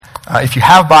If you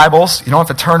have Bibles, you don't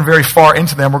have to turn very far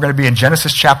into them. We're going to be in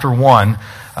Genesis chapter 1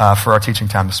 for our teaching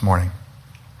time this morning.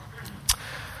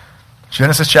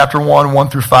 Genesis chapter 1, 1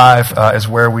 through 5 is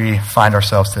where we find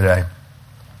ourselves today.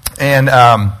 And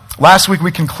last week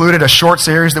we concluded a short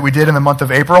series that we did in the month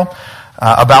of April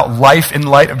about life in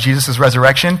light of Jesus'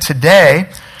 resurrection. Today,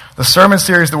 the sermon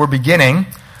series that we're beginning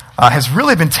has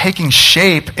really been taking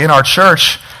shape in our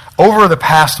church over the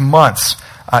past months.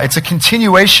 It's a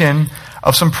continuation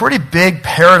of some pretty big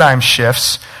paradigm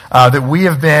shifts that we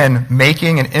have been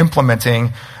making and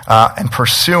implementing and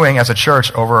pursuing as a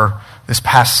church over this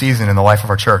past season in the life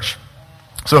of our church.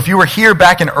 So if you were here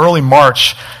back in early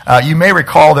March, you may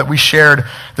recall that we shared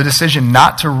the decision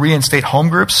not to reinstate home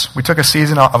groups. We took a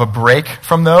season of a break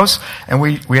from those, and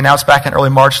we announced back in early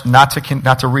March not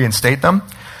to reinstate them.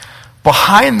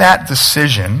 Behind that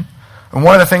decision, and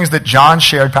one of the things that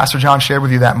Pastor John shared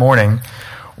with you that morning,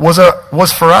 was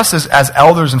for us as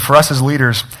elders and for us as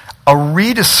leaders, a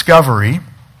rediscovery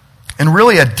and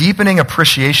really a deepening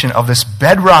appreciation of this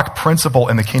bedrock principle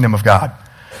in the kingdom of God.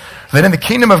 That in the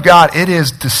kingdom of God, it is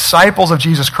disciples of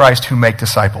Jesus Christ who make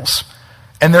disciples.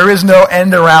 And there is no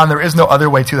end around, there is no other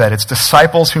way to that. It's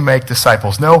disciples who make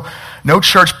disciples. No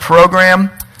church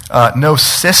program, no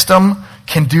system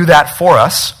can do that for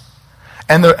us.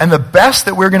 And the best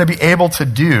that we're going to be able to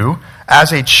do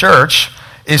as a church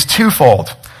is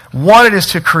twofold. One, it is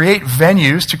to create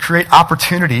venues, to create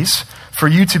opportunities for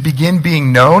you to begin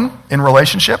being known in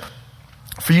relationship,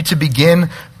 for you to begin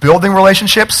building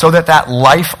relationships so that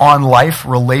life-on-life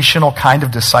relational kind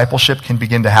of discipleship can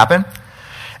begin to happen.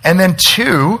 And then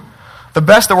two, the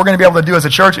best that we're going to be able to do as a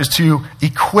church is to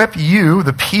equip you,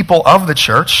 the people of the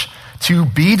church, to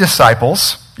be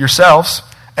disciples yourselves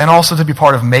and also to be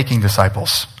part of making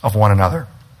disciples of one another.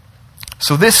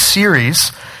 So this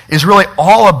series is really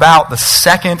all about the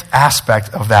second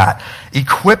aspect of that,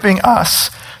 equipping us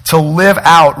to live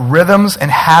out rhythms and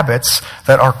habits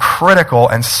that are critical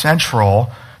and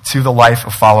central to the life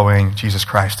of following Jesus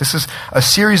Christ. This is a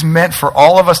series meant for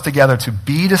all of us together to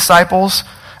be disciples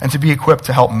and to be equipped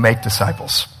to help make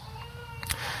disciples.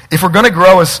 If we're going to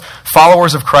grow as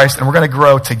followers of Christ, and we're going to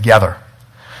grow together,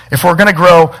 if we're going to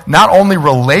grow not only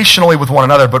relationally with one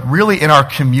another, but really in our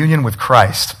communion with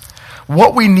Christ,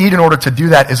 what we need in order to do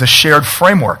that is a shared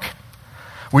framework.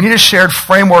 We need a shared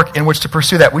framework in which to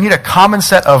pursue that. We need a common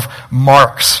set of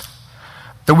marks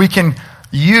that we can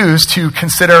use to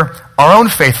consider our own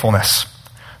faithfulness,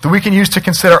 that we can use to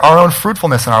consider our own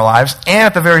fruitfulness in our lives, and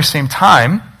at the very same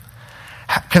time,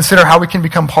 consider how we can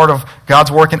become part of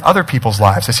God's work in other people's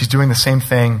lives as He's doing the same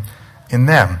thing in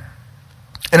them.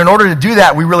 And in order to do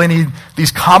that, we really need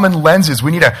these common lenses.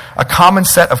 We need a common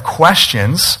set of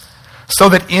questions so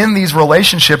that in these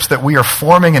relationships that we are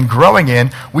forming and growing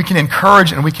in, we can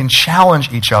encourage and we can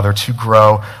challenge each other to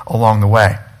grow along the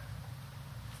way.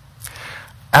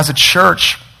 As a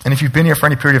church, and if you've been here for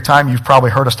any period of time, you've probably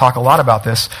heard us talk a lot about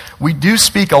this, we do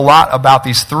speak a lot about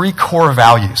these three core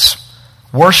values: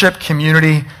 worship,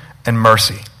 community, and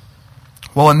mercy.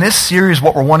 Well, in this series,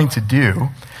 what we're wanting to do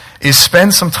is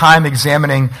spend some time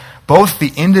examining both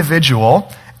the individual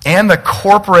and the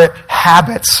corporate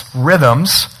habits,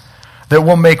 rhythms, that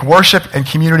will make worship and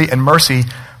community and mercy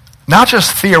not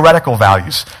just theoretical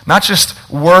values, not just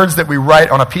words that we write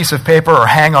on a piece of paper or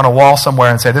hang on a wall somewhere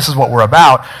and say, this is what we're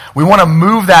about. We want to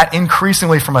move that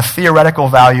increasingly from a theoretical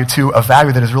value to a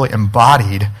value that is really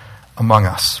embodied among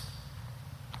us.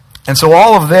 And so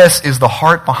all of this is the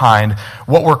heart behind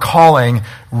what we're calling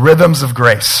Rhythms of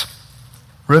Grace.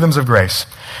 Rhythms of Grace.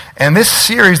 And this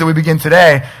series that we begin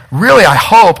today, really I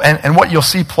hope, and what you'll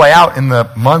see play out in the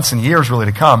months and years really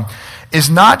to come, is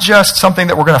not just something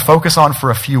that we're going to focus on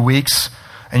for a few weeks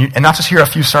and not just hear a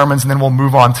few sermons and then we'll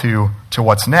move on to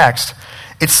what's next.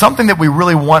 It's something that we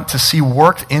really want to see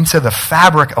worked into the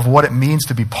fabric of what it means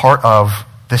to be part of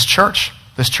this church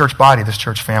body, this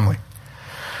church family.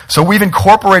 So we've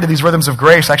incorporated these rhythms of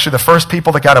grace. Actually, the first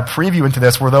people that got a preview into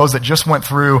this were those that just went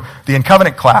through the In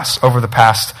Covenant class over the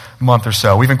past month or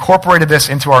so. We've incorporated this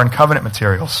into our In Covenant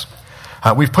materials.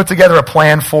 We've put together a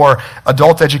plan for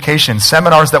adult education,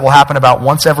 seminars that will happen about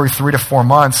once every 3 to 4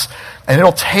 months, and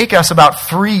it'll take us about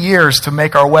 3 years to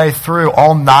make our way through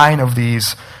all 9 of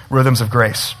these rhythms of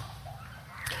grace.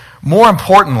 More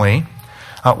importantly,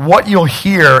 what you'll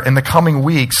hear in the coming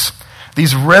weeks,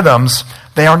 these rhythms,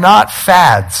 they are not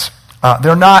fads.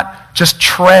 They're not just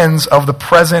trends of the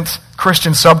present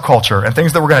Christian subculture and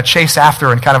things that we're going to chase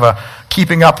after and kind of a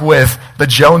keeping up with the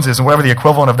Joneses and whatever the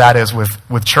equivalent of that is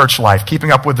with church life, keeping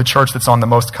up with the church that's on the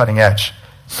most cutting edge.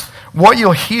 What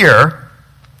you'll hear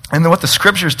And what the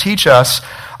scriptures teach us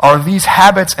are these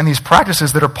habits and these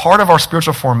practices that are part of our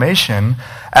spiritual formation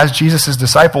as Jesus'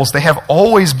 disciples. They have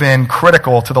always been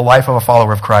critical to the life of a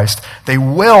follower of Christ. They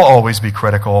will always be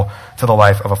critical to the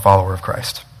life of a follower of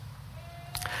Christ.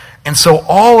 And so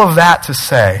all of that to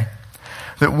say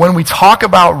that when we talk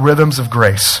about rhythms of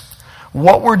grace,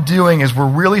 what we're doing is we're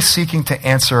really seeking to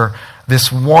answer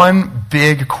this one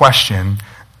big question,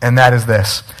 and that is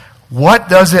this: what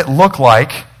does it look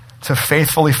like to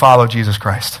faithfully follow Jesus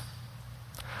Christ?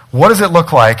 What does it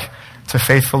look like to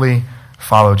faithfully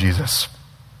follow Jesus?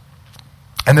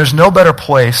 And there's no better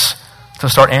place to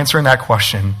start answering that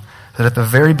question than at the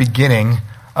very beginning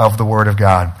of the Word of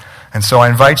God. And so I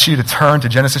invite you to turn to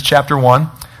Genesis chapter 1,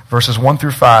 verses 1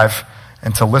 through 5,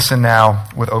 and to listen now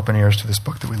with open ears to this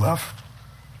book that we love.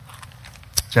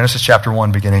 Genesis chapter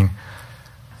 1, beginning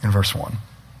in verse 1.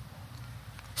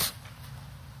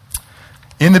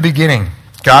 In the beginning,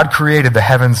 God created the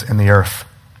heavens and the earth.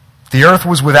 The earth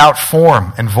was without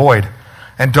form and void,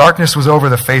 and darkness was over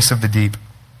the face of the deep.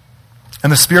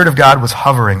 And the Spirit of God was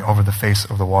hovering over the face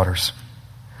of the waters.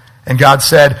 And God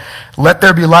said, "Let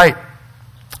there be light."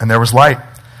 And there was light.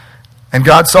 And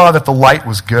God saw that the light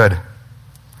was good.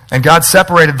 And God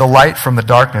separated the light from the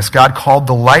darkness. God called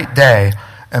the light day,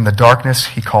 and the darkness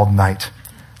he called night.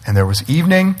 And there was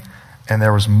evening, and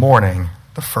there was morning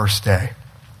the first day.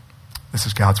 This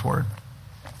is God's word.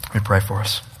 Let me pray for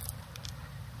us.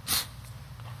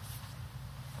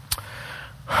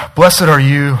 Blessed are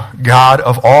you, God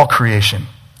of all creation.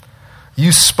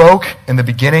 You spoke in the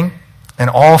beginning, and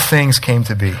all things came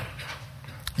to be.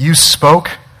 You spoke,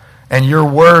 and your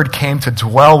word came to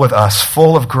dwell with us,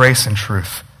 full of grace and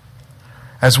truth.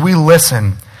 As we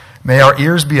listen, may our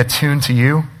ears be attuned to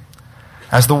you.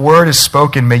 As the word is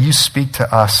spoken, may you speak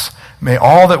to us. May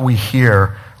all that we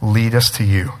hear lead us to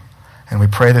you. And we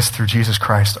pray this through Jesus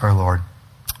Christ our Lord.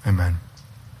 Amen.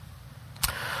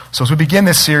 So as we begin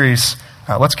this series,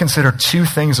 let's consider two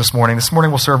things this morning. This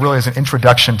morning will serve really as an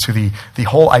introduction to the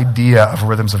whole idea of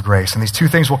rhythms of grace. And these two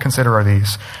things we'll consider are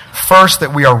these. First,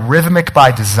 that we are rhythmic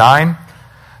by design.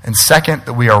 And second,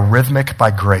 that we are rhythmic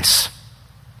by grace.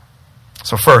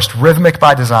 So first, rhythmic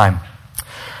by design.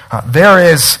 There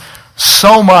is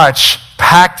so much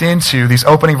packed into these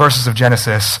opening verses of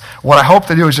Genesis. What I hope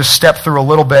to do is just step through a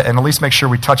little bit and at least make sure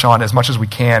we touch on as much as we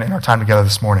can in our time together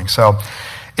this morning. So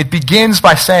it begins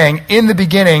by saying, in the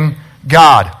beginning,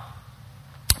 God.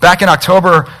 Back in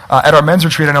October at our men's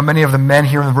retreat, I know many of the men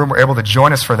here in the room were able to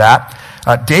join us for that.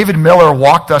 David Miller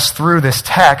walked us through this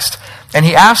text, and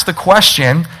he asked the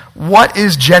question, what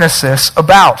is Genesis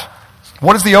about?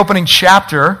 What is the opening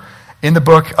chapter in the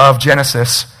book of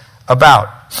Genesis about?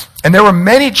 And there were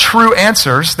many true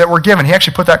answers that were given. He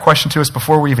actually put that question to us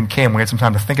before we even came. We had some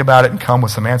time to think about it and come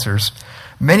with some answers.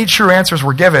 Many true answers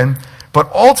were given,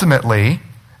 but ultimately,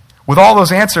 with all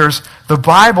those answers, the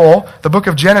Bible, the book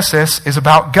of Genesis, is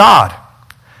about God.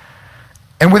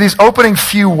 And with these opening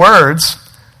few words,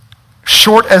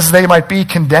 short as they might be,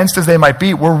 condensed as they might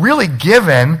be, we're really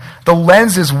given the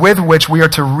lenses with which we are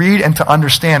to read and to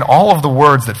understand all of the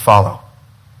words that follow.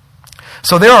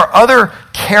 So there are other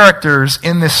characters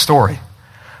in this story,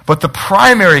 but the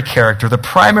primary character, the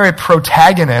primary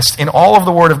protagonist in all of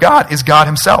the Word of God is God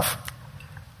himself.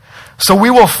 So we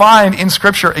will find in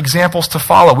Scripture examples to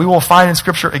follow. We will find in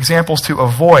Scripture examples to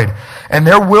avoid. And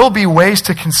there will be ways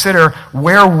to consider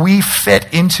where we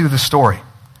fit into the story.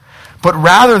 But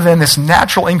rather than this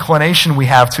natural inclination we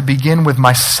have to begin with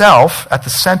myself at the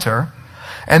center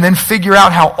and then figure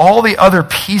out how all the other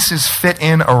pieces fit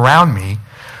in around me,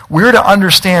 we're to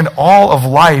understand all of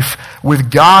life with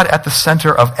God at the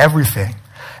center of everything.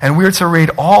 And we're to read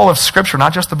all of Scripture,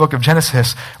 not just the book of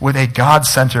Genesis, with a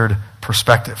God-centered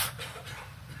perspective.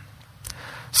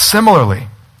 Similarly,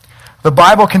 the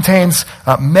Bible contains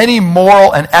many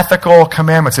moral and ethical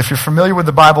commandments. If you're familiar with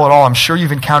the Bible at all, I'm sure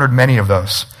you've encountered many of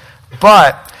those.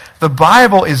 But the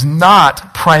Bible is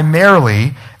not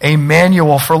primarily a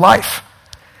manual for life.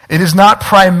 It is not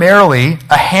primarily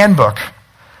a handbook.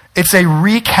 It's a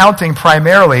recounting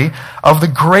primarily of the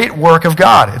great work of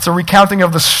God. It's a recounting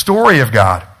of the story of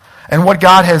God and what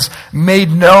God has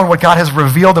made known, what God has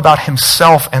revealed about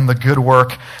himself and the good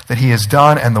work that he has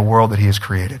done and the world that he has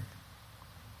created.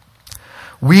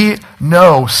 We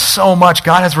know so much.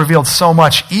 God has revealed so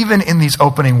much, even in these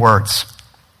opening words.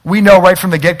 We know right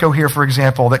from the get-go here, for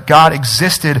example, that God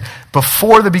existed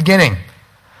before the beginning.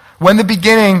 When the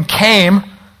beginning came,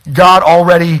 God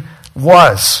already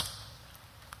was.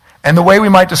 And the way we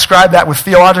might describe that with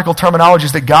theological terminology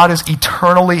is that God is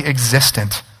eternally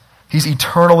existent. He's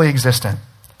eternally existent.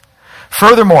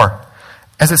 Furthermore,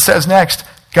 as it says next,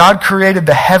 God created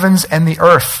the heavens and the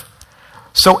earth.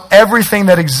 So everything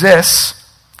that exists,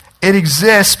 it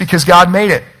exists because God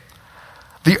made it.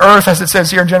 The earth, as it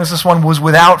says here in Genesis 1, was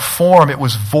without form. It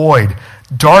was void.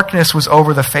 Darkness was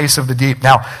over the face of the deep.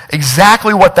 Now,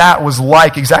 exactly what that was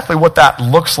like, exactly what that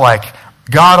looks like,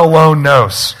 God alone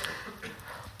knows.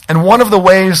 And one of the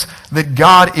ways that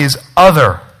God is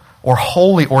other or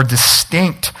holy or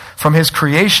distinct from his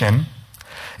creation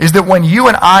is that when you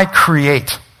and I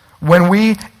create, when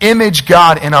we image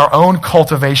God in our own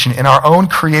cultivation, in our own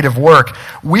creative work,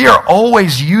 we are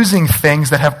always using things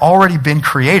that have already been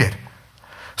created.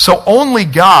 So only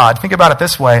God, think about it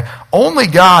this way, only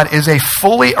God is a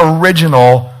fully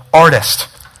original artist.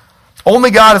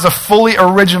 Only God is a fully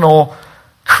original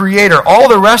creator. All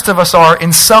the rest of us are,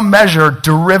 in some measure,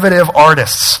 derivative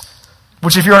artists.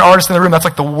 Which, if you're an artist in the room, that's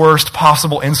like the worst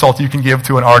possible insult you can give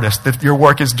to an artist, that your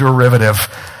work is derivative.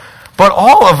 But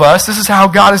all of us, this is how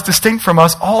God is distinct from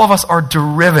us, all of us are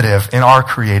derivative in our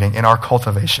creating, in our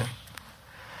cultivation.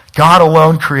 God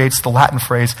alone creates, the Latin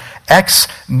phrase, ex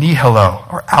nihilo,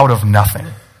 or out of nothing.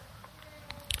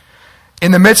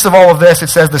 In the midst of all of this, it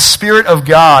says the Spirit of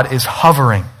God is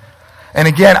hovering. And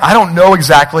again, I don't know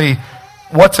exactly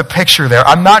what to picture there.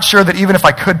 I'm not sure that even if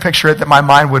I could picture it, that my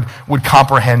mind would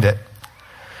comprehend it.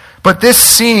 But this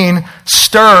scene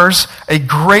stirs a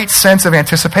great sense of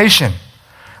anticipation.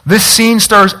 This scene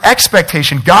stirs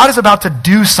expectation. God is about to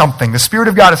do something. The Spirit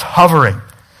of God is hovering.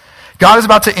 God is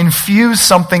about to infuse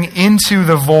something into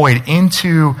the void,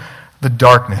 into the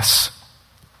darkness.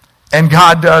 And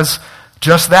God does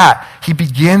just that. He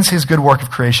begins his good work of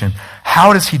creation.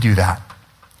 How does he do that?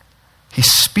 He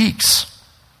speaks.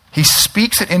 He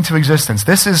speaks it into existence.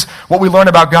 This is what we learn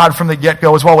about God from the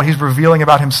get-go as well, what he's revealing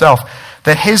about himself.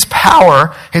 That his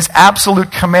power, his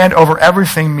absolute command over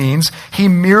everything means he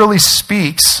merely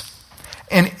speaks,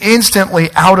 and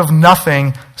instantly, out of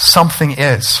nothing, something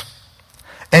is.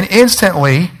 And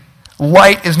instantly,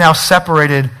 light is now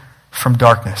separated from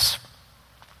darkness.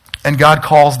 And God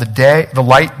calls the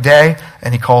light day,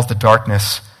 and he calls the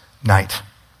darkness night.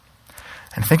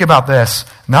 And think about this.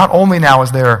 Not only now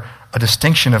is there a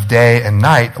distinction of day and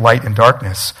night, light and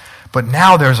darkness, but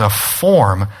now there's a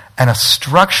form and a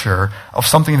structure of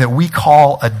something that we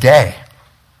call a day.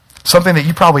 Something that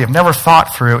you probably have never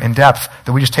thought through in depth,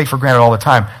 that we just take for granted all the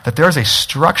time. That there's a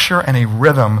structure and a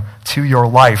rhythm to your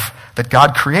life that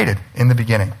God created in the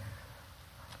beginning.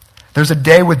 There's a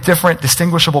day with different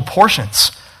distinguishable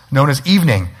portions, known as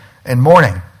evening and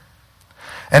morning.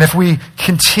 And if we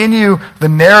continue the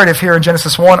narrative here in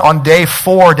Genesis 1, on day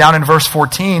 4, down in verse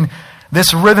 14,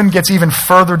 this rhythm gets even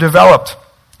further developed.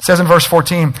 It says in verse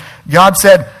 14, God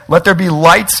said, "Let there be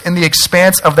lights in the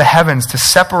expanse of the heavens to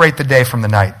separate the day from the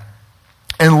night.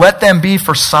 And let them be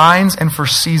for signs and for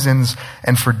seasons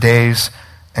and for days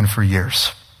and for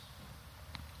years."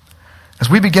 As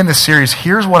we begin this series,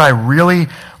 here's what I really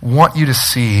want you to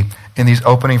see in these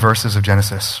opening verses of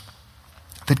Genesis.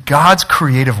 That God's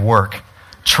creative work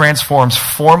transforms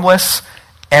formless,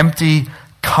 empty,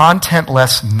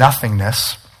 contentless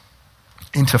nothingness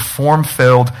into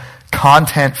form-filled,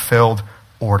 content-filled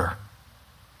order.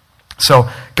 So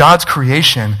God's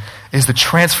creation is the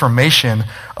transformation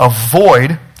of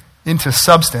void into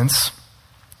substance,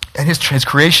 and his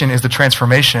creation is the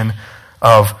transformation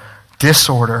of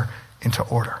disorder into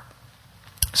order.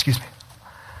 Excuse me.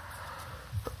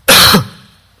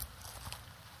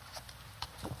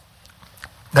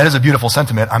 That is a beautiful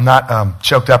sentiment. I'm not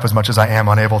choked up as much as I am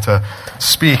unable to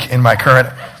speak in my current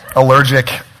allergic,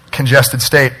 congested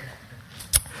state.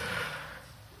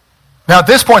 Now, at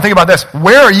this point, think about this.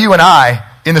 Where are you and I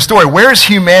in the story? Where is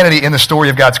humanity in the story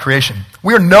of God's creation?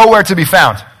 We are nowhere to be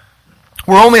found.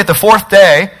 We're only at the 4th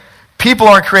day. People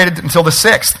aren't created until the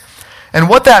 6th. And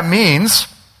what that means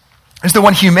is that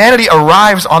when humanity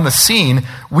arrives on the scene,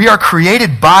 we are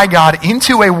created by God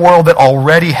into a world that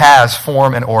already has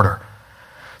form and order.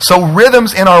 So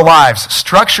rhythms in our lives,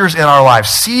 structures in our lives,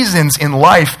 seasons in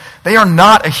life, they are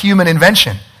not a human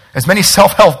invention. As many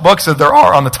self-help books as there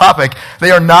are on the topic,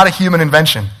 they are not a human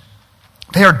invention.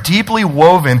 They are deeply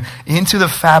woven into the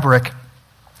fabric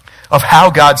of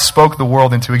how God spoke the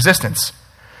world into existence.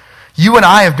 You and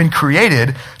I have been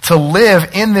created to live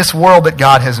in this world that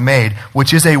God has made,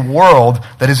 which is a world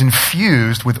that is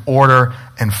infused with order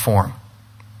and form.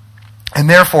 And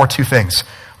therefore, two things.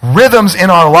 Rhythms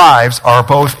in our lives are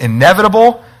both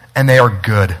inevitable and they are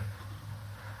good.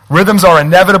 Rhythms are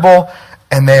inevitable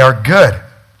and they are good.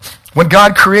 When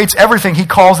God creates everything, he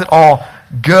calls it all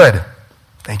good.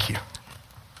 Thank you.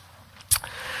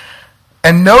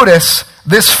 And notice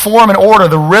this form and order,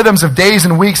 the rhythms of days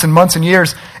and weeks and months and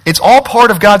years, it's all part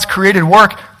of God's created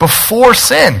work before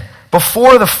sin,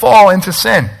 before the fall into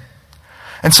sin.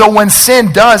 And so when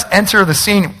sin does enter the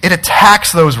scene, it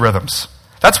attacks those rhythms.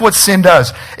 That's what sin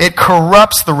does. It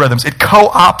corrupts the rhythms. It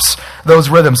co-opts those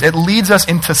rhythms. It leads us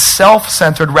into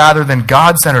self-centered rather than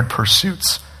God-centered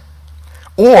pursuits.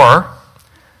 Or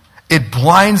it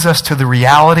blinds us to the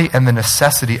reality and the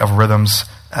necessity of rhythms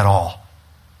at all.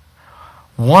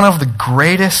 One of the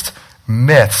greatest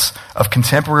myths of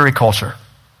contemporary culture,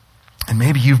 and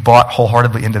maybe you've bought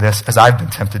wholeheartedly into this as I've been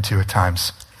tempted to at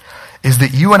times, is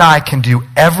that you and I can do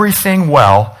everything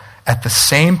well at the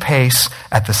same pace,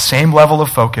 at the same level of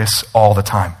focus all the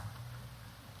time.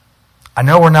 I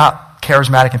know we're not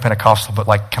charismatic and Pentecostal, but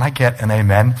can I get an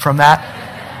amen from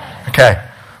that? Okay.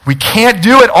 We can't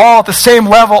do it all at the same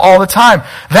level all the time.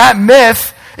 That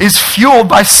myth is fueled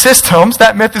by systems.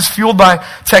 That myth is fueled by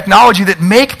technology that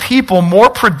make people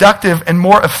more productive and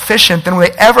more efficient than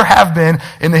they ever have been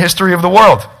in the history of the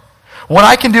world. What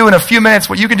I can do in a few minutes,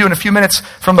 what you can do in a few minutes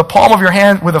from the palm of your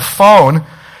hand with a phone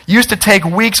used to take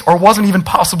weeks or wasn't even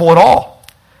possible at all.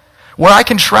 What I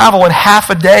can travel in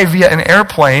half a day via an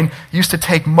airplane used to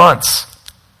take months.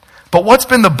 But what's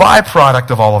been the byproduct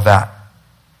of all of that?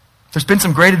 There's been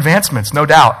some great advancements, no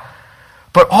doubt.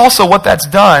 But also what that's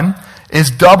done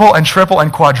is double and triple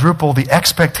and quadruple the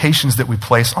expectations that we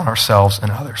place on ourselves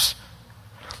and others.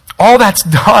 All that's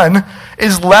done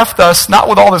is left us not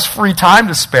with all this free time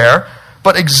to spare,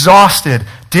 but exhausted,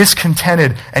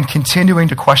 discontented, and continuing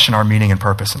to question our meaning and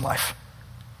purpose in life.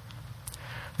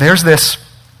 There's this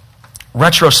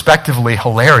retrospectively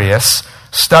hilarious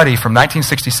study from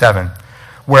 1967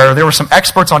 where there were some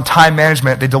experts on time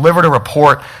management. They delivered a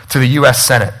report to the U.S.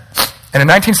 Senate. And in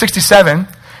 1967,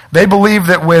 they believed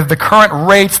that with the current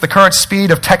rates, the current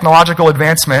speed of technological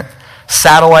advancement,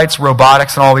 satellites,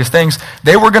 robotics, and all these things,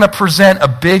 they were going to present a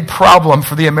big problem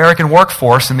for the American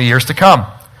workforce in the years to come.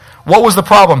 What was the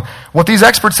problem? What these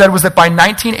experts said was that by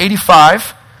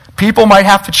 1985, people might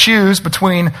have to choose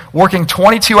between working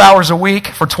 22 hours a week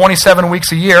for 27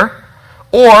 weeks a year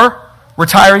or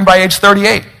retiring by age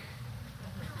 38.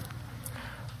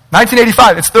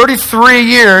 1985, it's 33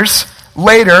 years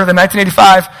later than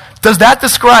 1985. Does that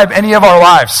describe any of our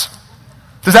lives?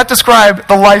 Does that describe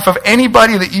the life of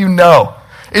anybody that you know?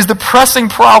 Is the pressing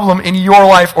problem in your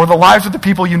life or the lives of the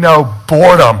people you know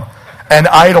boredom and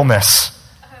idleness?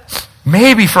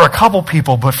 Maybe for a couple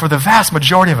people, but for the vast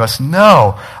majority of us,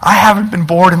 no. I haven't been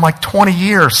bored in 20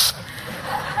 years.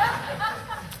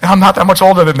 And I'm not that much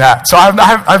older than that. So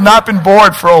I've not been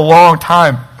bored for a long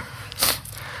time.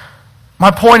 My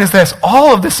point is this: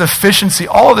 all of this efficiency,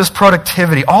 all of this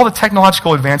productivity, all the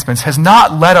technological advancements has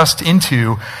not led us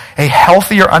into a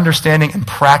healthier understanding and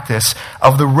practice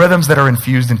of the rhythms that are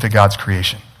infused into God's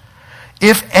creation.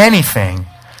 If anything,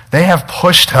 they have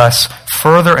pushed us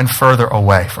further and further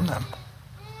away from them.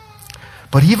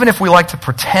 But even if we like to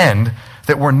pretend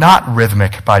that we're not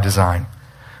rhythmic by design,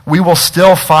 we will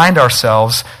still find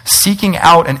ourselves seeking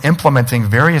out and implementing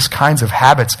various kinds of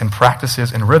habits and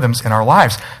practices and rhythms in our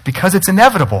lives because it's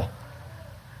inevitable.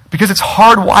 Because it's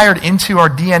hardwired into our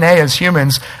DNA as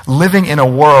humans living in a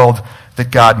world that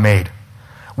God made.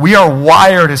 We are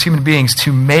wired as human beings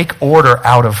to make order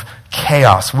out of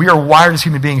chaos. We are wired as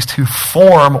human beings to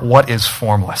form what is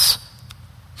formless.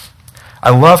 I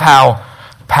love how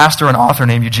pastor and author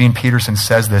named Eugene Peterson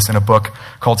says this in a book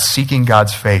called Seeking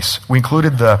God's Face. We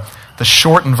included the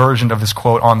shortened version of this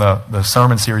quote on the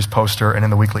sermon series poster and in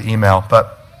the weekly email,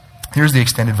 but here's the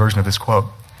extended version of this quote.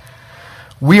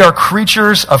 We are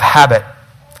creatures of habit.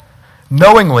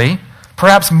 Knowingly,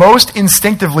 perhaps most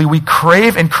instinctively, we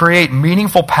crave and create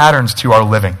meaningful patterns to our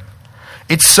living.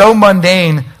 It's so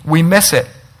mundane, we miss it.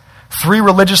 3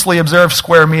 religiously observed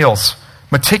square meals,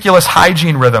 meticulous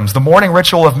hygiene rhythms, the morning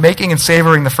ritual of making and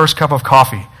savoring the first cup of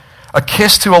coffee, a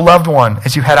kiss to a loved one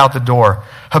as you head out the door,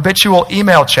 habitual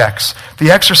email checks, the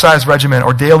exercise regimen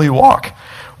or daily walk,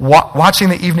 watching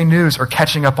the evening news or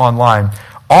catching up online.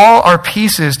 All are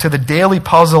pieces to the daily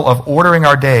puzzle of ordering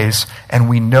our days, and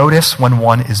we notice when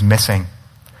one is missing.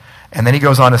 And then he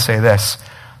goes on to say this: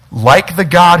 like the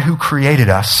God who created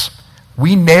us,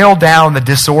 we nail down the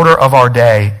disorder of our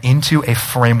day into a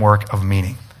framework of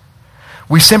meaning.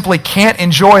 We simply can't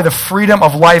enjoy the freedom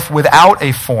of life without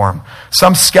a form,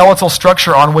 some skeletal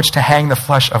structure on which to hang the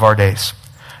flesh of our days.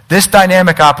 This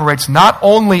dynamic operates not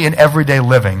only in everyday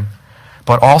living,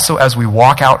 but also as we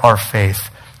walk out our faith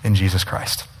in Jesus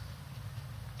Christ.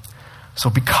 So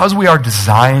because we are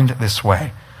designed this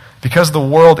way, because the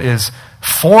world is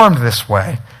formed this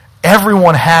way,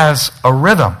 everyone has a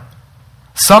rhythm.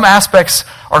 Some aspects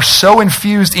are so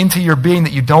infused into your being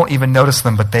that you don't even notice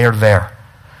them, but they are there.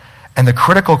 And the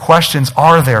critical questions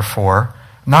are, therefore,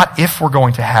 not if we're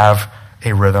going to have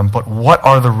a rhythm, but what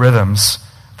are the rhythms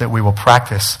that we will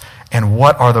practice, and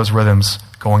what are those rhythms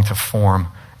going to form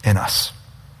in us?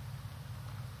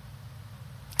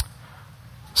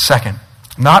 Second,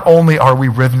 not only are we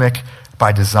rhythmic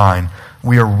by design,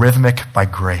 we are rhythmic by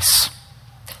grace.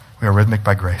 We are rhythmic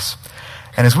by grace.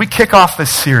 And as we kick off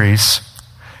this series,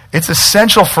 it's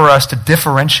essential for us to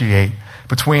differentiate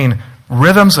between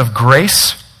rhythms of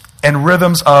grace and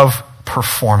rhythms of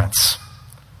performance.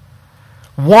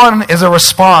 One is a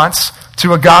response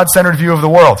to a God-centered view of the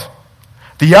world.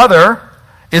 The other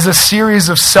is a series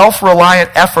of self-reliant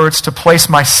efforts to place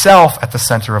myself at the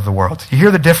center of the world. You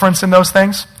hear the difference in those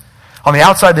things? On the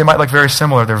outside, they might look very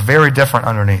similar. They're very different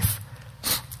underneath.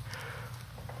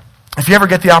 If you ever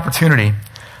get the opportunity,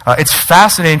 it's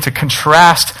fascinating to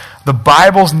contrast the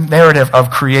Bible's narrative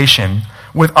of creation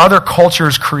with other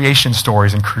cultures' creation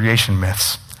stories and creation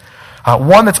myths.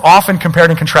 One that's often compared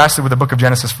and contrasted with the book of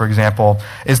Genesis, for example,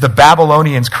 is the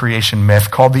Babylonians' creation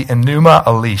myth called the Enuma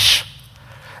Elish.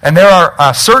 And there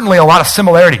are certainly a lot of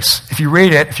similarities if you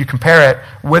read it, if you compare it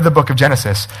with the book of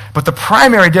Genesis. But the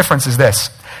primary difference is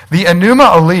this. The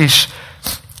Enuma Elish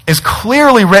is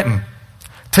clearly written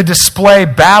to display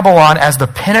Babylon as the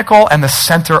pinnacle and the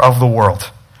center of the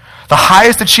world. The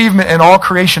highest achievement in all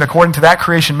creation, according to that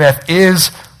creation myth,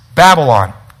 is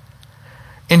Babylon.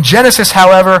 In Genesis,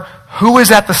 however, who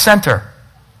is at the center?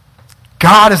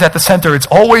 God is at the center. It's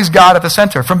always God at the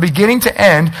center. From beginning to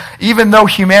end, even though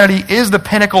humanity is the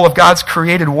pinnacle of God's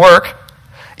created work,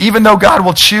 even though God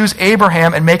will choose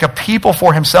Abraham and make a people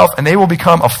for himself, and they will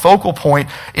become a focal point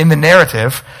in the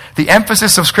narrative, the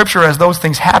emphasis of Scripture as those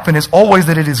things happen is always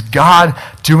that it is God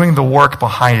doing the work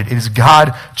behind it. It is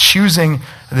God choosing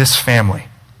this family.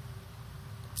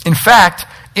 In fact,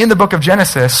 in the book of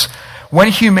Genesis, when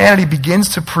humanity begins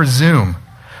to presume,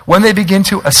 when they begin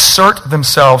to assert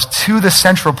themselves to the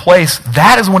central place,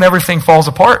 that is when everything falls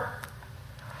apart.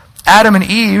 Adam and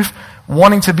Eve,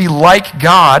 wanting to be like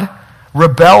God,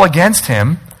 rebel against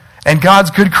him, and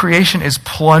God's good creation is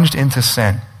plunged into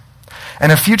sin.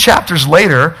 And a few chapters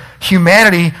later,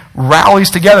 humanity rallies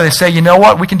together. They say, you know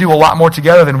what? We can do a lot more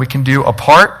together than we can do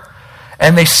apart.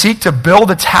 And they seek to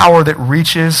build a tower that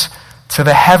reaches to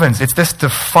the heavens. It's this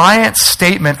defiant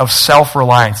statement of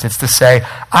self-reliance. It's to say,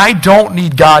 I don't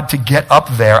need God to get up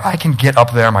there. I can get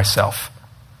up there myself.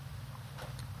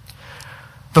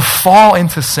 The fall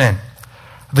into sin,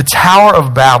 the Tower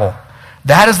of Babel,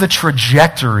 that is the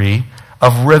trajectory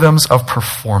of rhythms of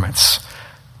performance.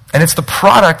 And it's the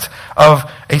product of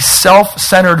a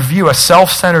self-centered view, a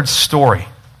self-centered story.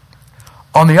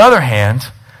 On the other hand,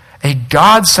 a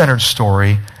God-centered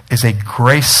story is a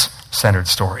grace-centered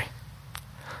story.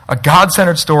 A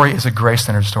God-centered story is a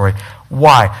grace-centered story.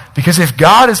 Why? Because if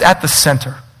God is at the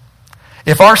center,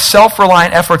 if our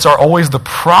self-reliant efforts are always the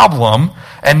problem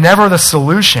and never the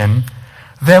solution,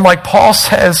 then like Paul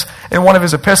says in one of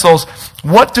his epistles,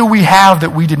 what do we have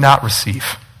that we did not receive?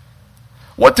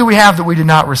 What do we have that we did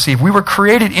not receive? We were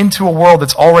created into a world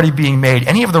that's already being made.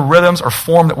 Any of the rhythms or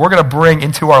form that we're going to bring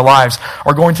into our lives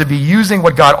are going to be using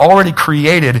what God already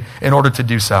created in order to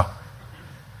do so.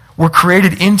 We're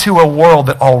created into a world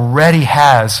that already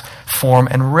has form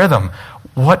and rhythm.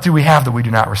 What do we have that we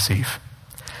do not receive?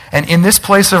 And in this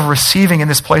place of receiving, in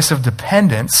this place of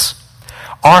dependence,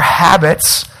 our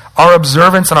habits, our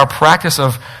observance, and our practice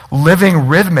of living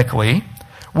rhythmically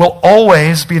will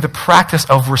always be the practice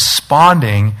of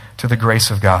responding to the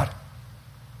grace of God.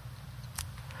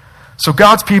 So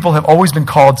God's people have always been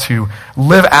called to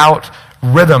live out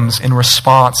rhythms in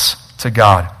response to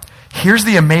God. Here's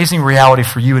the amazing reality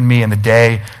for you and me in the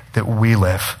day that we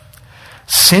live.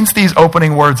 Since these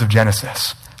opening words of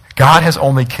Genesis, God has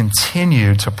only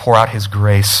continued to pour out his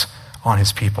grace on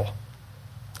his people.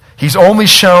 He's only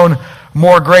shown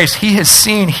more grace. He has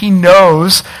seen, he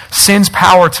knows sin's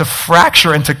power to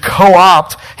fracture and to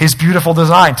co-opt his beautiful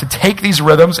design, to take these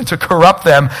rhythms and to corrupt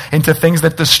them into things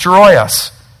that destroy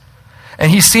us.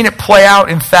 And he's seen it play out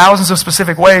in thousands of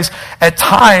specific ways, at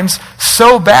times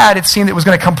so bad it seemed it was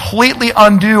going to completely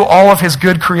undo all of his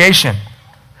good creation.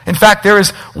 In fact, there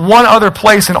is one other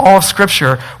place in all of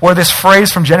Scripture where this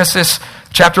phrase from Genesis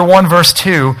chapter 1, verse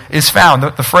 2 is found,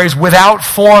 the phrase, without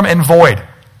form and void.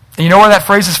 And you know where that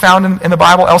phrase is found in the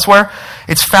Bible elsewhere?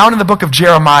 It's found in the book of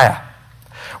Jeremiah,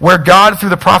 where God, through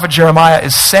the prophet Jeremiah,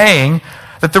 is saying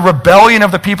that the rebellion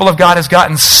of the people of God has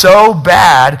gotten so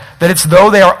bad that it's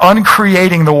though they are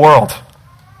uncreating the world.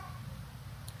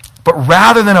 But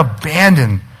rather than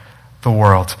abandon the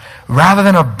world, rather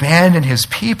than abandon his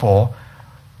people,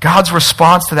 God's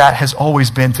response to that has always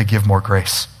been to give more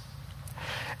grace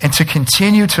and to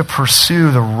continue to pursue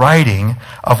the righting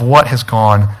of what has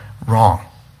gone wrong.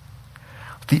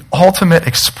 the ultimate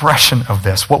expression of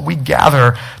this, what we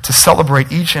gather to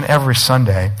celebrate each and every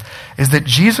Sunday, is that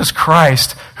Jesus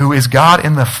Christ, who is God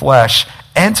in the flesh,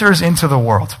 enters into the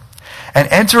world. And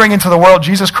entering into the world,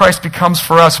 Jesus Christ becomes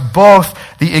for us both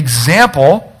the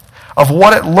example of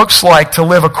what it looks like to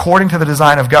live according to the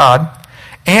design of God,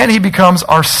 and he becomes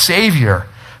our Savior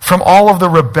from all of the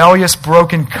rebellious,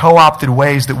 broken, co-opted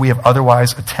ways that we have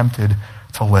otherwise attempted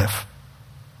to live.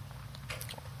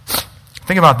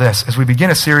 Think about this. As we begin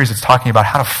a series that's talking about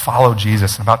how to follow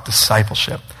Jesus and about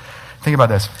discipleship, think about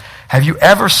this. Have you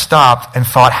ever stopped and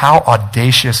thought how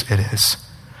audacious it is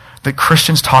that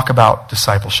Christians talk about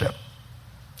discipleship?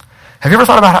 Have you ever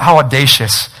thought about how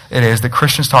audacious it is that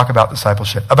Christians talk about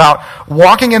discipleship? About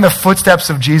walking in the footsteps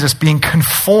of Jesus, being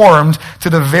conformed to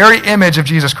the very image of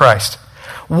Jesus Christ.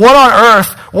 What on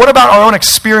earth, what about our own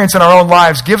experience in our own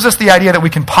lives gives us the idea that we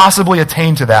can possibly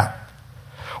attain to that?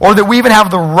 Or that we even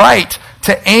have the right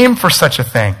to aim for such a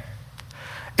thing?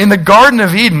 In the Garden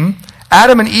of Eden,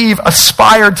 Adam and Eve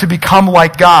aspired to become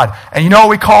like God. And you know what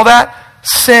we call that?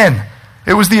 Sin.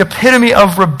 It was the epitome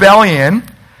of rebellion.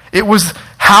 It was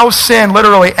how sin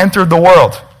literally entered the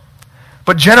world.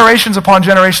 But generations upon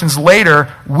generations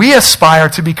later, we aspire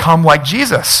to become like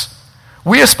Jesus.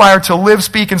 We aspire to live,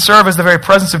 speak, and serve as the very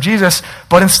presence of Jesus,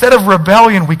 but instead of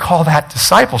rebellion, we call that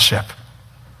discipleship.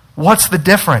 What's the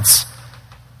difference?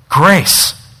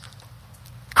 Grace.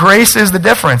 Grace is the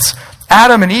difference.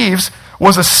 Adam and Eve's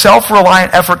was a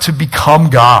self-reliant effort to become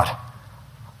God.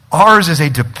 Ours is a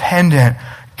dependent,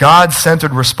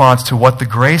 God-centered response to what the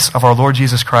grace of our Lord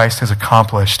Jesus Christ has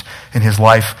accomplished in his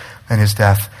life and his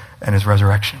death and his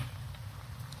resurrection.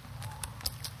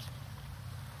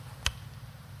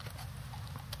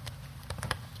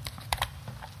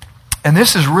 And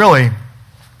this is really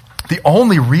the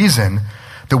only reason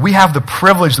that we have the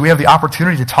privilege, that we have the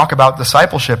opportunity to talk about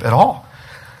discipleship at all.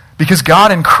 Because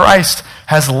God in Christ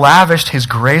has lavished his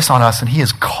grace on us, and he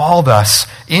has called us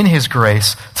in his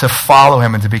grace to follow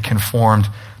him and to be conformed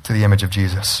to the image of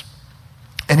Jesus.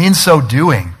 And in so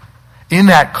doing, in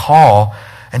that call,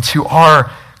 and to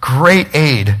our great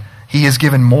aid, he has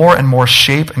given more and more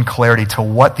shape and clarity to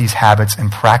what these habits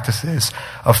and practices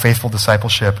of faithful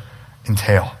discipleship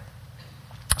entail.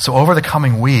 So over the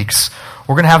coming weeks,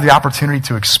 we're going to have the opportunity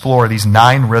to explore these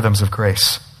 9 rhythms of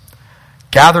grace.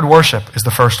 Gathered worship is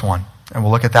the first one, and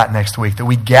we'll look at that next week, that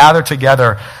we gather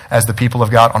together as the people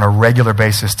of God on a regular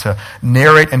basis to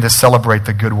narrate and to celebrate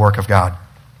the good work of God.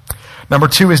 Number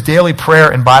 2 is daily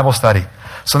prayer and Bible study.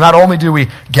 So not only do we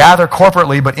gather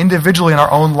corporately, but individually in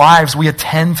our own lives, we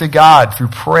attend to God through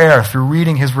prayer, through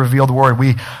reading his revealed word.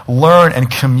 We learn and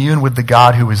commune with the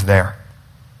God who is there.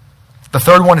 The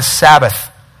third one is Sabbath,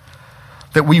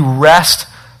 that we rest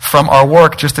from our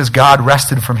work just as God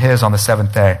rested from his on the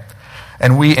 7th day.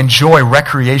 And we enjoy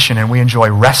recreation and we enjoy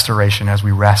restoration as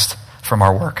we rest from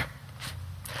our work.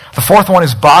 The fourth one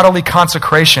is bodily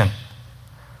consecration.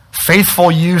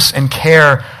 Faithful use and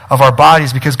care of our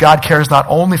bodies, because God cares not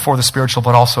only for the spiritual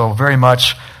but also very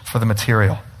much for the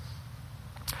material.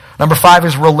 Number 5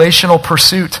 is relational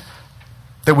pursuit.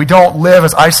 That we don't live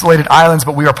as isolated islands,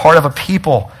 but we are part of a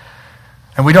people.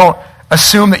 And we don't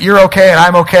assume that you're okay and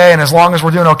I'm okay, and as long as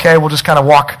we're doing okay, we'll just kind of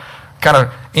walk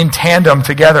in tandem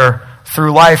together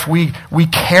through life. We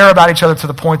care about each other to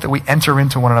the point that we enter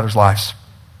into one another's lives.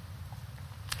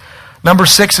 Number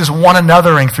 6 is one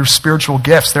anothering through spiritual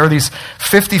gifts. There are these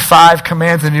 55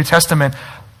 commands in the New Testament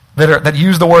that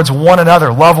use the words one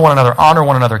another, love one another, honor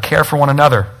one another, care for one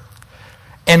another.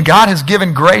 And God has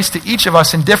given grace to each of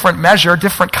us in different measure,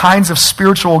 different kinds of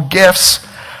spiritual gifts,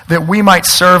 that we might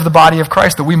serve the body of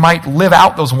Christ, that we might live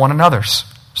out those one another's.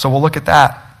 So we'll look at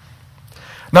that.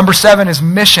 Number 7 is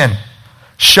mission.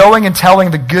 Showing and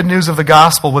telling the good news of the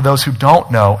gospel with those who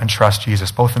don't know and trust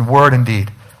Jesus, both in word and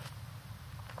deed.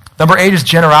 Number 8 is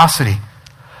generosity.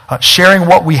 Sharing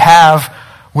what we have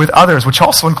with others, which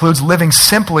also includes living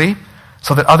simply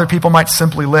so that other people might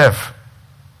simply live.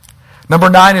 Number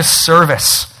 9 is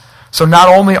service. So not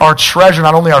only our treasure,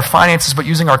 not only our finances, but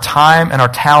using our time and our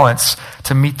talents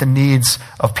to meet the needs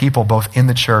of people both in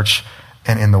the church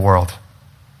and in the world.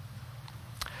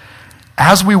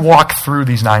 As we walk through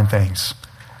these 9 things,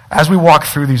 as we walk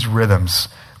through these rhythms,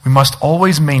 we must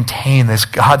always maintain this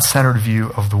God-centered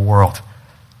view of the world.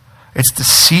 It's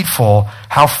deceitful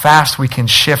how fast we can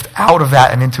shift out of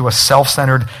that and into a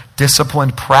self-centered,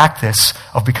 disciplined practice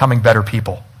of becoming better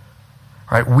people.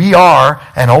 Right? We are,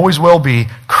 and always will be,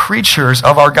 creatures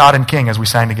of our God and King, as we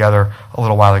sang together a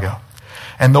little while ago.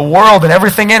 And the world and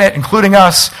everything in it, including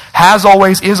us, has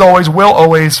always, is always, will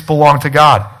always belong to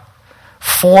God.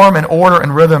 Form and order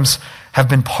and rhythms have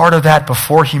been part of that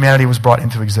before humanity was brought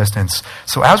into existence.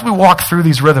 So as we walk through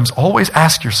these rhythms, always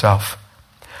ask yourself,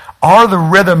 are the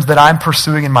rhythms that I'm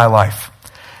pursuing in my life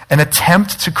an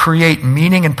attempt to create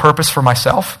meaning and purpose for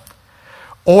myself?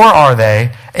 Or are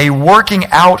they a working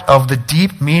out of the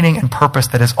deep meaning and purpose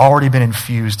that has already been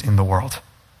infused in the world?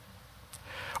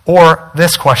 Or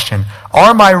this question,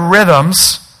 are my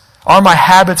rhythms, are my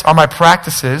habits, are my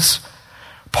practices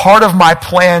part of my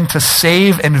plan to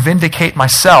save and vindicate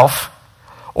myself?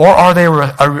 Or are they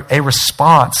a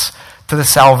response to the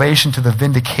salvation, to the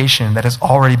vindication that has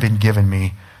already been given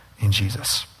me in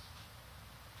Jesus?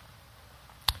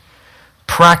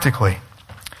 Practically,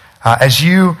 as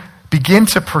you begin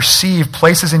to perceive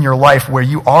places in your life where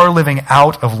you are living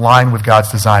out of line with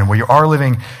God's design, where you are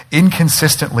living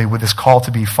inconsistently with this call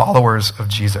to be followers of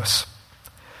Jesus,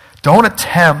 don't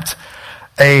attempt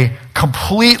a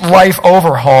complete life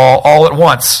overhaul all at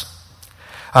once.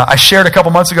 I shared a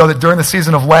couple months ago that during the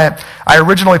season of Lent, I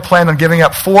originally planned on giving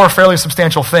up 4 fairly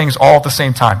substantial things all at the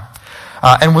same time,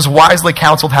 and was wisely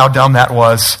counseled how dumb that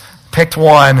was, picked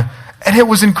one, and it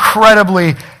was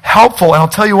incredibly helpful. And I'll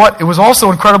tell you what, it was also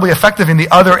incredibly effective in the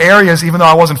other areas, even though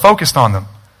I wasn't focused on them.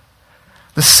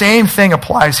 The same thing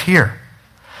applies here.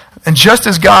 And just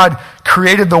as God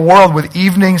created the world with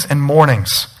evenings and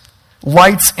mornings,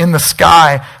 lights in the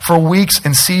sky for weeks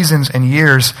and seasons and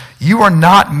years, you are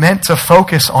not meant to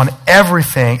focus on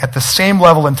everything at the same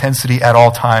level of intensity at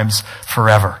all times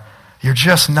forever. You're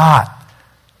just not.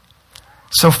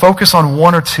 So focus on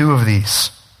 1 or 2 of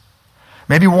these.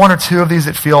 Maybe 1 or 2 of these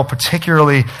that feel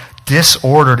particularly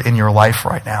disordered in your life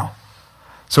right now.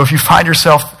 So if you find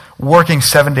yourself working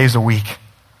 7 days a week,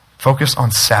 focus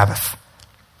on Sabbath.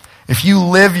 If you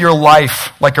live your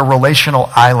life like a relational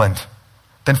island,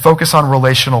 then focus on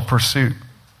relational pursuit.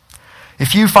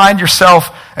 If you find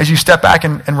yourself, as you step back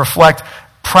and reflect,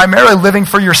 primarily living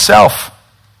for yourself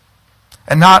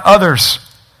and not others,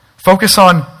 focus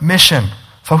on mission,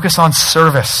 focus on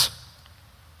service.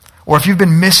 Or if you've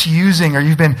been misusing or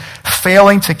you've been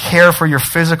failing to care for your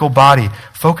physical body,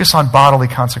 focus on bodily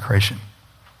consecration.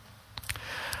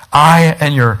 I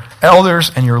and your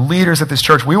elders and your leaders at this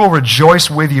church, we will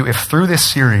rejoice with you if through this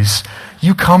series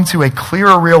you come to a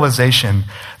clearer realization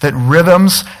that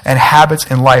rhythms and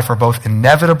habits in life are both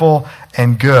inevitable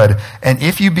and good. And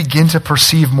if you begin to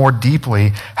perceive more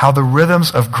deeply how the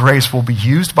rhythms of grace will be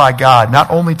used by God,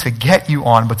 not only to get you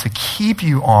on, but to keep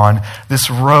you on this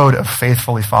road of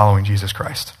faithfully following Jesus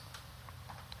Christ.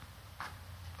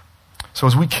 So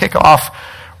as we kick off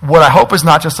what I hope is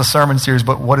not just a sermon series,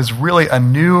 but what is really a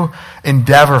new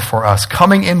endeavor for us,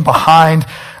 coming in behind,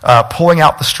 pulling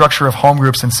out the structure of home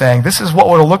groups and saying, this is what it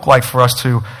will look like for us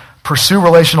to pursue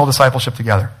relational discipleship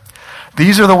together.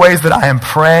 These are the ways that I am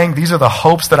praying. These are the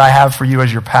hopes that I have for you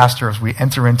as your pastor as we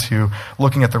enter into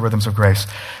looking at the rhythms of grace.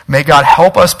 May God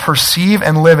help us perceive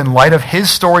and live in light of His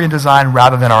story and design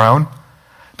rather than our own,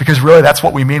 because really that's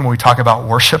what we mean when we talk about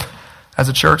worship as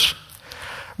a church.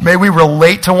 May we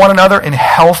relate to one another in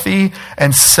healthy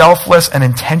and selfless and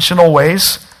intentional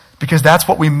ways, because that's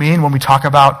what we mean when we talk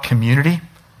about community.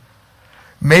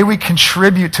 May we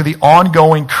contribute to the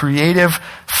ongoing, creative,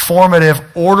 formative,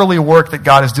 orderly work that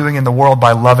God is doing in the world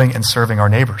by loving and serving our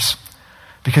neighbors,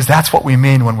 because that's what we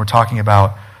mean when we're talking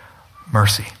about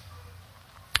mercy.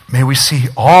 May we see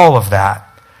all of that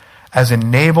as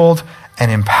enabled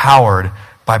and empowered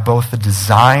by both the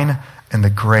design and the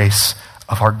grace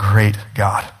of our great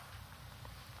God.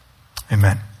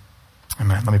 Amen.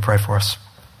 Amen. Let me pray for us.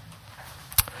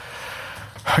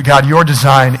 God, your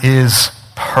design is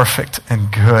perfect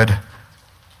and good.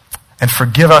 And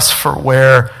forgive us for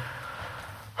where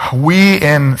we,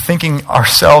 in thinking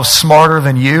ourselves smarter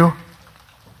than you,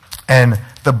 and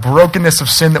the brokenness of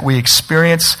sin that we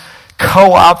experience,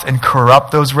 co-opt and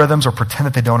corrupt those rhythms or pretend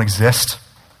that they don't exist.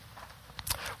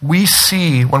 We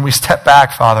see, when we step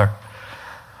back, Father,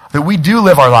 that we do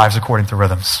live our lives according to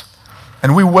rhythms.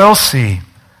 And we will see,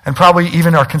 and probably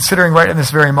even are considering right in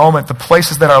this very moment, the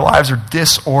places that our lives are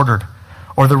disordered,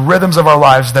 or the rhythms of our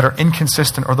lives that are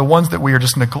inconsistent, or the ones that we are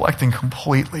just neglecting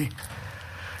completely.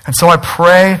 And so I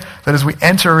pray that as we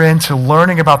enter into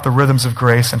learning about the rhythms of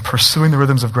grace and pursuing the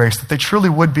rhythms of grace, that they truly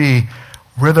would be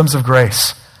rhythms of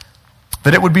grace.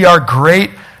 That it would be our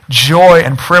great joy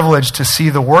and privilege to see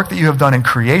the work that you have done in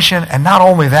creation, and not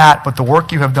only that, but the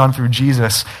work you have done through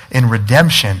Jesus in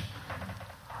redemption.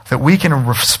 That we can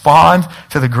respond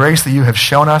to the grace that you have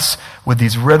shown us with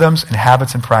these rhythms and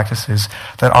habits and practices,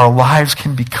 that our lives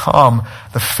can become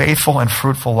the faithful and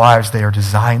fruitful lives they are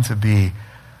designed to be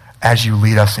as you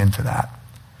lead us into that.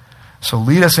 So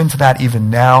lead us into that even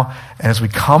now, and as we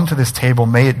come to this table,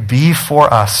 may it be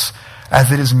for us as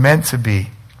it is meant to be.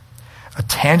 a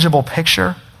tangible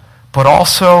picture, but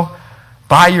also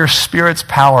by your Spirit's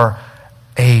power,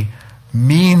 a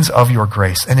means of your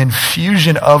grace, an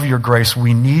infusion of your grace.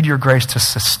 We need your grace to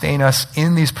sustain us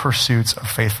in these pursuits of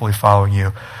faithfully following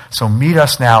you. So meet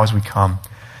us now as we come.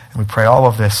 And we pray all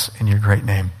of this in your great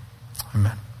name.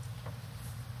 Amen.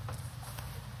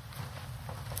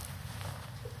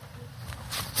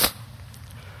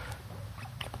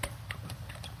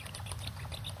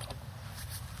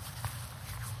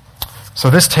 So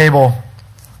this table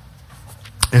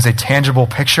is a tangible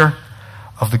picture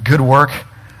of the good work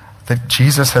that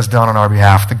Jesus has done on our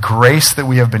behalf, the grace that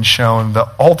we have been shown, the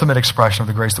ultimate expression of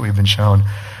the grace that we've been shown,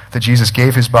 that Jesus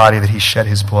gave his body, that he shed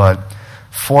his blood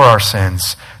for our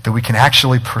sins, that we can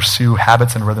actually pursue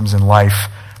habits and rhythms in life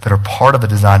that are part of the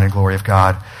design and glory of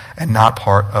God and not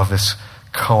part of this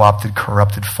co-opted,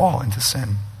 corrupted fall into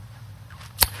sin.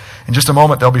 In just a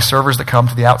moment, there'll be servers that come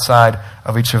to the outside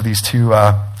of each of these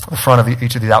the front of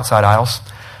each of these outside aisles.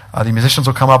 The musicians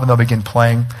will come up and they'll begin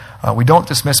playing. We don't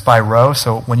dismiss by row,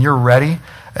 so when you're ready,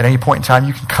 at any point in time,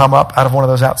 you can come up out of one of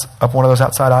those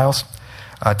outside aisles,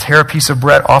 tear a piece of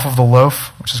bread off of the loaf,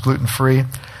 which is gluten-free,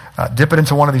 dip it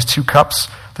into one of these 2 cups.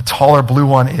 The taller blue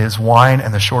one is wine,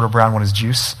 and the shorter brown one is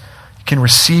juice. You can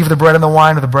receive the bread and the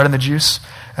wine or the bread and the juice,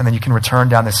 and then you can return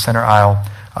down this center aisle.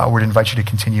 We'd invite you to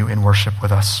continue in worship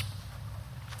with us.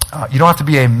 You don't have to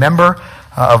be a member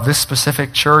of this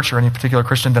specific church or any particular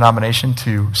Christian denomination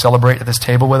to celebrate at this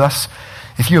table with us.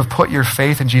 If you have put your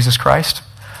faith in Jesus Christ,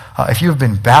 if you have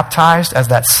been baptized as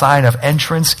that sign of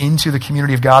entrance into the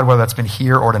community of God, whether that's been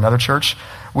here or at another church,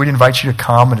 we'd invite you to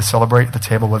come and to celebrate at the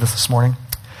table with us this morning.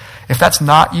 If that's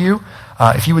not you,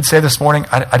 if you would say this morning,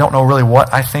 I don't know really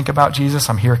what I think about Jesus,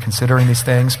 I'm here considering these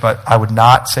things, but I would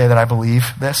not say that I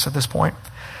believe this at this point.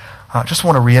 Just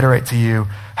want to reiterate to you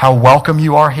how welcome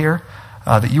you are here,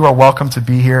 that you are welcome to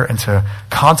be here and to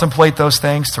contemplate those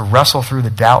things, to wrestle through the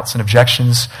doubts and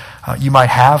objections you might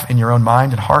have in your own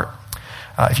mind and heart.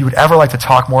 If you would ever like to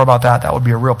talk more about that, that would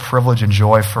be a real privilege and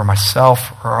joy for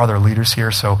myself or our other leaders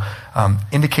here. So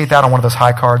indicate that on one of those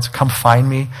high cards. Come find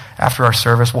me after our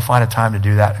service. We'll find a time to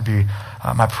do that. It'd be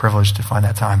my privilege to find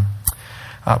that time.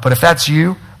 But if that's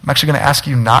you, I'm actually going to ask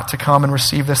you not to come and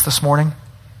receive this morning.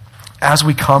 As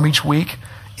we come each week,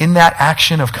 in that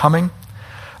action of coming,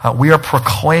 we are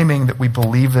proclaiming that we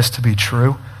believe this to be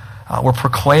true. We're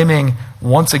proclaiming,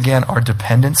 once again, our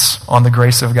dependence on the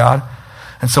grace of God.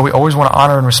 And so we always want to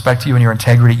honor and respect you and your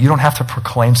integrity. You don't have to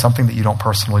proclaim something that you don't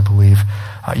personally believe.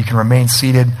 You can remain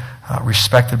seated,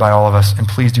 respected by all of us, and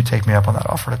please do take me up on that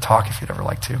offer to talk if you'd ever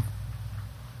like to.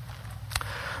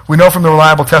 We know from the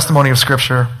reliable testimony of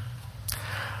Scripture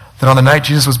that on the night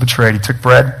Jesus was betrayed, he took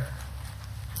bread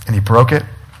and he broke it,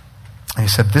 and he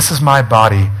said, "This is my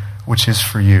body, which is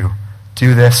for you.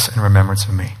 Do this in remembrance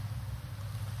of me."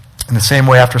 In the same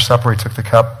way, after supper, he took the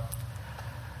cup,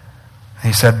 and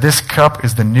he said, "This cup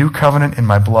is the new covenant in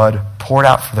my blood, poured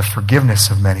out for the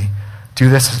forgiveness of many. Do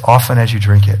this as often as you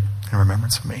drink it in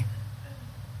remembrance of me."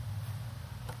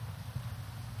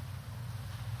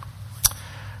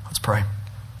 Let's pray.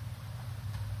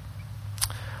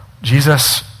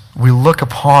 Jesus, we look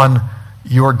upon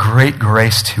your great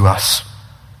grace to us,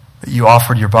 that you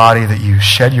offered your body, that you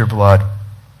shed your blood.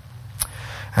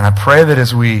 And I pray that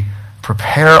as we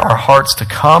prepare our hearts to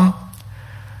come,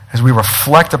 as we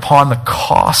reflect upon the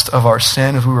cost of our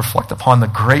sin, as we reflect upon the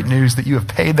great news that you have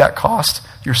paid that cost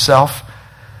yourself,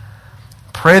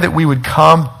 pray that we would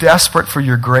come desperate for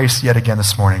your grace yet again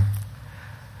this morning.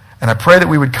 And I pray that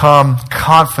we would come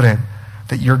confident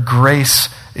that your grace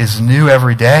is new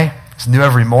every day, is new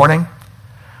every morning,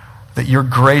 that your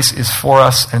grace is for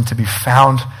us and to be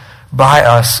found by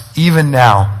us even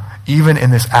now, even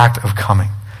in this act of coming,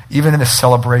 even in this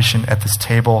celebration at this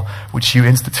table which you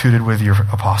instituted with your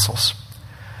apostles.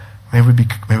 May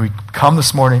we come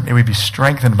this morning, may we be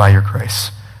strengthened by your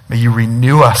grace. May you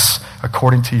renew us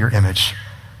according to your image.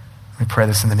 We pray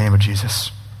this in the name of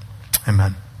Jesus.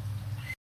 Amen.